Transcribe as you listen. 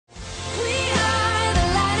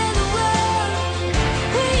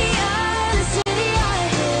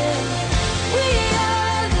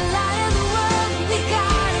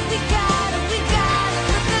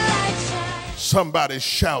Somebody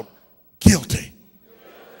shout, guilty.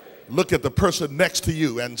 Look at the person next to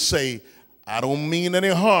you and say, I don't mean any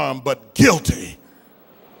harm, but guilty.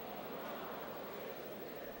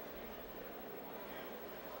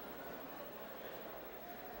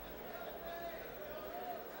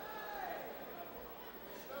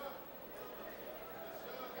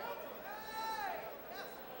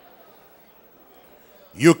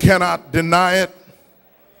 You cannot deny it.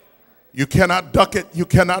 You cannot duck it. You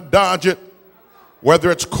cannot dodge it.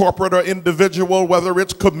 Whether it's corporate or individual, whether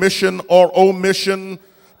it's commission or omission,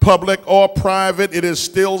 public or private, it is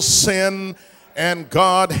still sin, and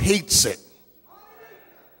God hates it.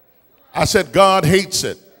 I said God hates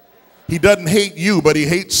it. He doesn't hate you, but he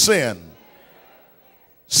hates sin.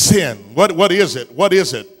 Sin. What is it? What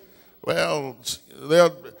is it? Well,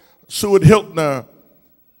 Stuart Hiltner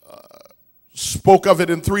spoke of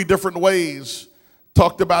it in 3 different ways.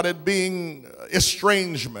 Talked about it being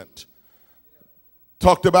estrangement.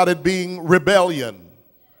 Talked about it being rebellion.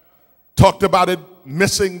 Talked about it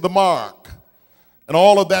missing the mark. And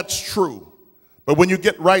all of that's true. But when you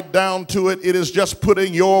get right down to it, it is just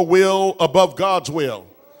putting your will above God's will.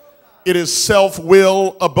 It is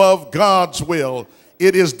self-will above God's will.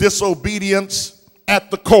 It is disobedience at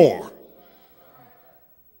the core.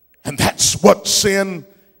 And that's what sin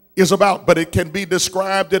is about. But it can be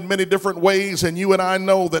described in many different ways, and you and I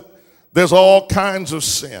know that there's all kinds of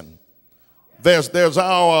sin. There's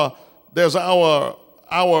our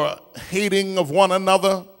hating of one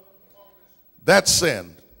another. That's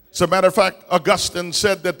sin. As a matter of fact, Augustine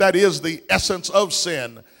said that is the essence of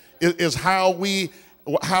sin, is how we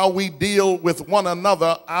deal with one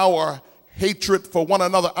another. Our hatred for one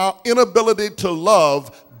another, our inability to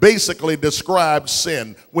love basically describes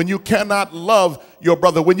sin. When you cannot love your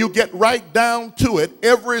brother, when you get right down to it,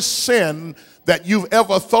 every sin that you've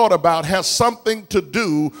ever thought about has something to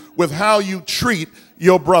do with how you treat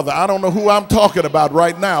your brother. I don't know who I'm talking about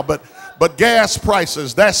right now, but gas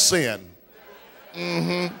prices, that's sin.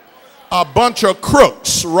 A bunch of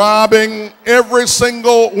crooks robbing every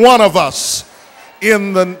single one of us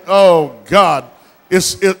in the, oh God,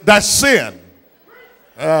 that's sin.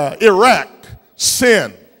 Iraq,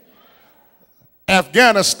 sin.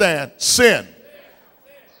 Afghanistan, sin.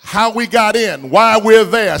 How we got in, why we're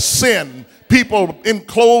there, sin. People in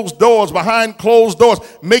closed doors, behind closed doors,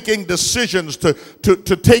 making decisions to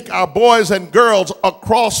take our boys and girls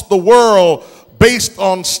across the world based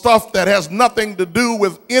on stuff that has nothing to do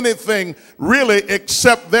with anything really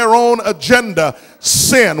except their own agenda.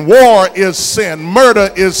 Sin. War is sin. Murder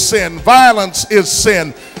is sin. Violence is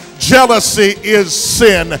sin. Jealousy is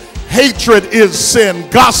sin. Hatred is sin.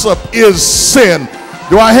 Gossip is sin.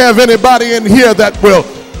 Do I have anybody in here that will